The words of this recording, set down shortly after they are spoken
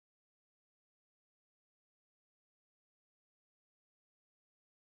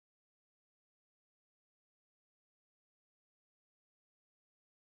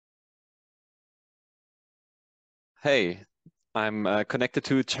Hey, I'm connected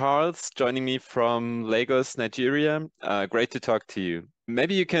to Charles, joining me from Lagos, Nigeria. Great to talk to you.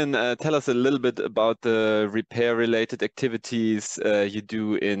 Maybe you can tell us a little bit about the repair-related activities you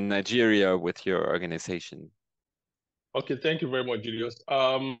do in Nigeria with your organization. Okay, thank you very much, Julius.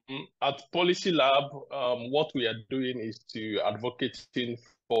 At Policy Lab, what we are doing is to advocating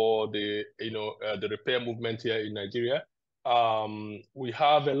for the repair movement here in Nigeria. We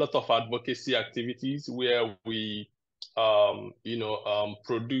have a lot of advocacy activities where we,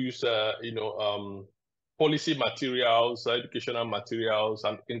 produce, policy materials, educational materials,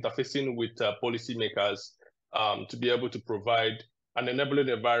 and interfacing with policymakers to be able to provide an enabling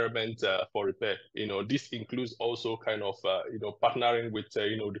environment for repair. This includes also kind of, partnering with,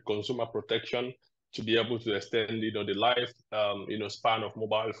 the consumer protection to be able to extend, the life, span of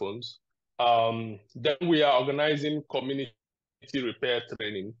mobile phones. Then we are organizing community repair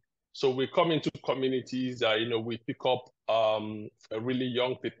training. So we come into communities, we pick up really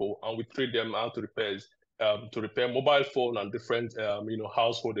young people and we train them how to repair mobile phone and different,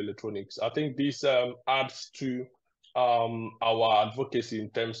 household electronics. I think this adds to our advocacy in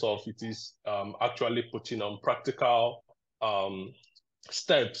terms of it is actually putting on practical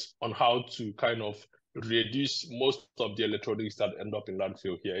steps on how to kind of reduce most of the electronics that end up in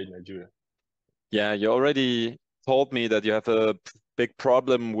landfill here in Nigeria. Yeah, you already told me that you have a big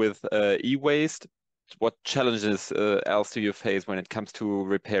problem with e-waste. What challenges else do you face when it comes to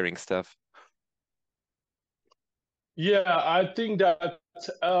repairing stuff? Yeah, I think that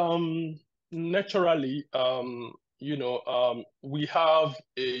naturally, we have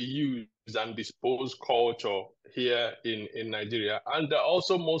a use and dispose culture here in Nigeria, and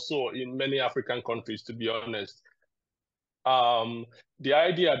also more so in many African countries, to be honest. The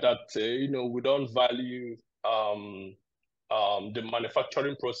idea that, we don't value the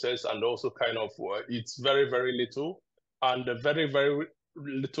manufacturing process and also kind of, it's very, very little and very, very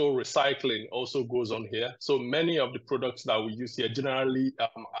little recycling also goes on here. So many of the products that we use here, generally,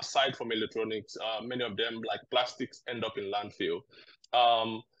 aside from electronics, many of them like plastics end up in landfill.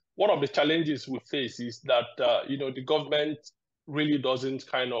 One of the challenges we face is that, the government really doesn't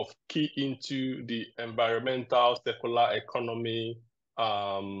kind of key into the environmental circular economy,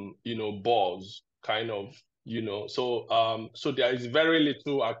 buzz kind of, so there is very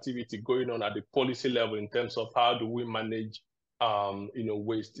little activity going on at the policy level in terms of how do we manage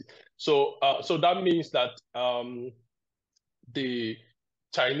waste. So that means that the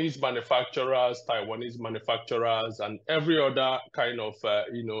Chinese manufacturers, Taiwanese manufacturers, and every other kind of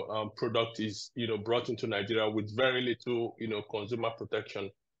product is brought into Nigeria with very little consumer protection.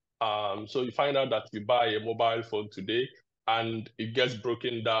 So you find out that you buy a mobile phone today and it gets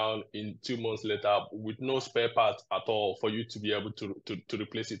broken down in 2 months later with no spare parts at all for you to be able to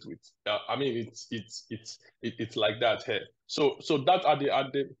replace it with. I mean, it's like that here. So that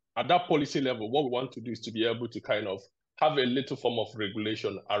at that policy level, what we want to do is to be able to kind of have a little form of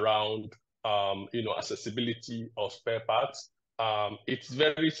regulation around accessibility of spare parts. It's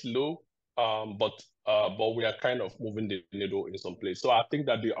very slow, but we are kind of moving the needle in some place. So I think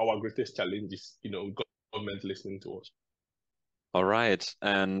that our greatest challenge is government listening to us. All right.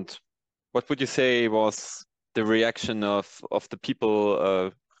 And what would you say was the reaction of the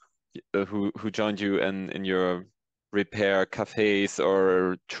people who joined you in your repair cafes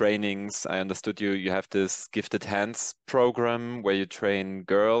or trainings? I understood you have this Gifted Hands program where you train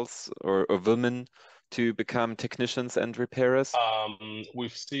girls or women to become technicians and repairers.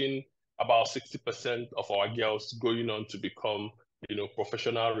 We've seen about 60% of our girls going on to become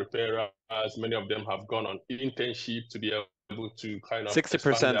professional repairers. Many of them have gone on internship to be able to kind of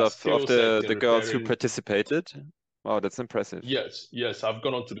 60% of the girls who participated. Wow, that's impressive. Yes, I've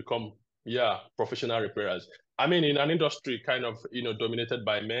gone on to become professional repairers. I mean, in an industry kind of dominated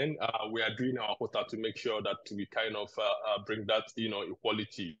by men, we are doing our quota to make sure that we kind of bring that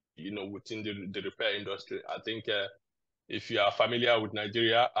equality within the repair industry. I think if you are familiar with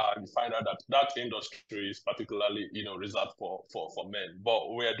Nigeria, you find out that industry is particularly reserved for men.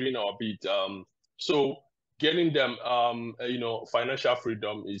 But we are doing our bit. So getting them financial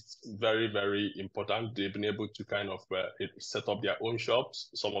freedom is very, very important. They've been able to kind of set up their own shops.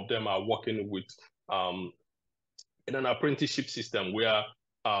 Some of them are working with in an apprenticeship system where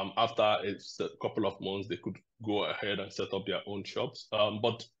after a couple of months they could go ahead and set up their own shops.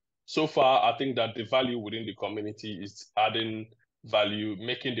 But so far, I think that the value within the community is adding value,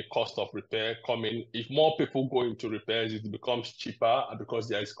 making the cost of repair coming. If more people go into repairs, it becomes cheaper because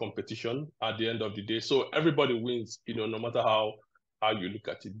there is competition at the end of the day. So everybody wins, no matter how you look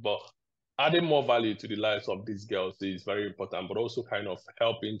at it. But adding more value to the lives of these girls is very important, but also kind of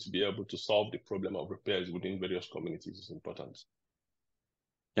helping to be able to solve the problem of repairs within various communities is important.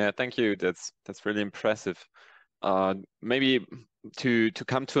 Yeah, thank you. That's really impressive. Maybe to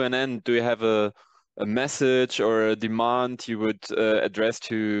come to an end, do you have a message or a demand you would address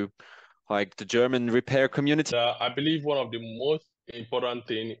to like the German repair community? I believe one of the most important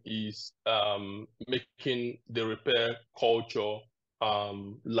thing is making the repair culture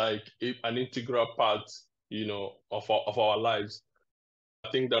like an integral part, you know, of our lives. I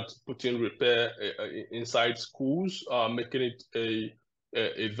think that putting repair inside schools, making it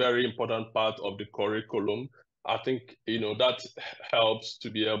a very important part of the curriculum. I think, you know, that helps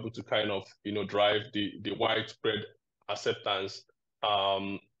to be able to kind of, you know, drive the widespread acceptance.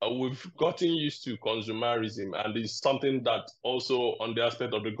 We've gotten used to consumerism, and it's something that also on the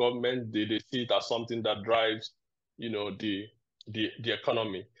aspect of the government, they see it as something that drives, you know, the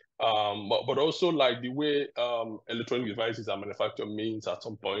economy. But also like the way electronic devices are manufactured means at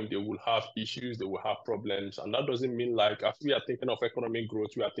some point they will have issues, they will have problems. And that doesn't mean like as we are thinking of economic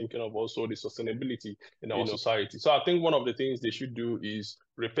growth, we are thinking of also the sustainability in our society. So I think one of the things they should do is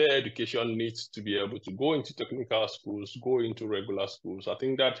repair education needs to be able to go into technical schools, go into regular schools. I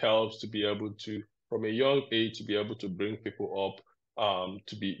think that helps to be able to, from a young age, to be able to bring people up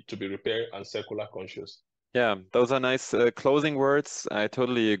to be repair and circular conscious. Yeah, those are nice closing words. I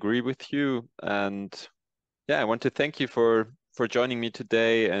totally agree with you. And yeah, I want to thank you for joining me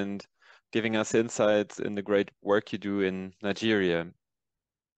today and giving us insights in the great work you do in Nigeria.